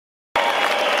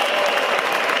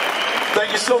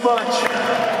Thank you so much.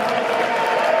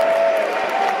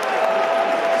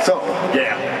 So,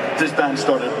 yeah, this band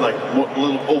started like a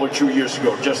little over 2 years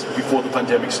ago, just before the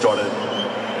pandemic started.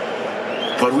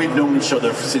 But we've known each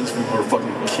other since we were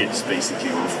fucking kids, basically.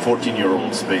 We were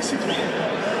 14-year-olds, basically.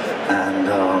 And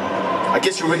I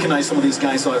guess you recognize some of these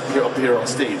guys up here on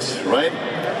stage, right?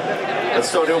 Let's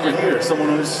start over here.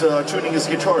 Someone who's tuning his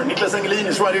guitar. Niklas Engelin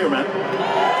is right here, man.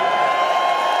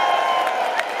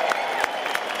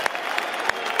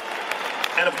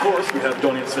 And of course, we have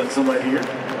Daniel Svensson right here.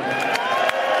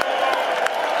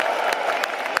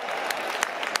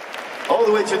 All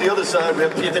the way to the other side, we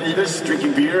have Peter Ivers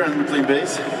drinking beer and playing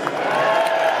bass.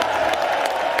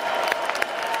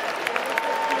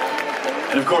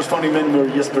 And of course, founding member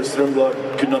Jesper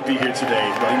Strömblad could not be here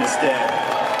today, but instead,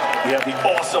 we have the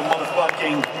awesome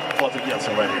motherfucking Patrik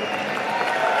Jensen right here.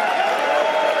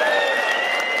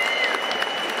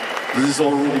 This is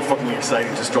all really fucking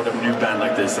exciting to start a new band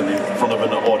like this and in front of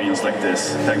an audience like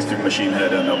this. Thanks to Machine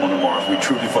Head and Amon Amarth. We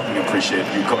truly fucking appreciate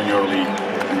you coming early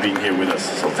and being here with us.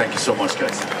 So thank you so much,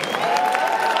 guys.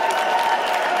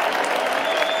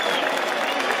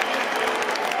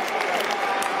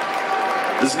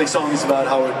 This next song is about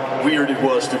how weird it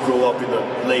was to grow up in the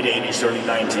late 80s, early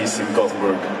 90s in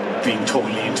Gothenburg, being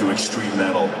totally into extreme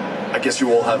metal. I guess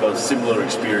you all have a similar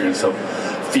experience of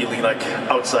feeling like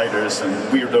outsiders and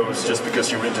weirdos just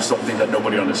because you're into something that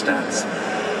nobody understands.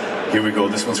 Here we go,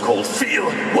 this one's called Feel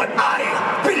What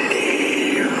I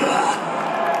Believe.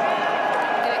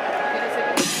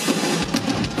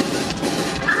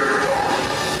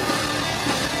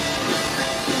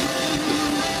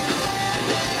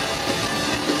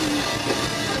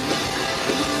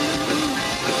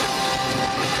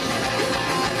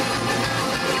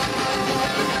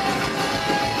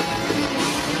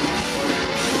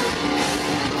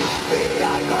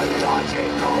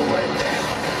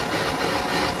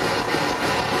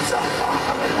 Some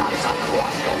of the lights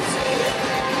across the sea.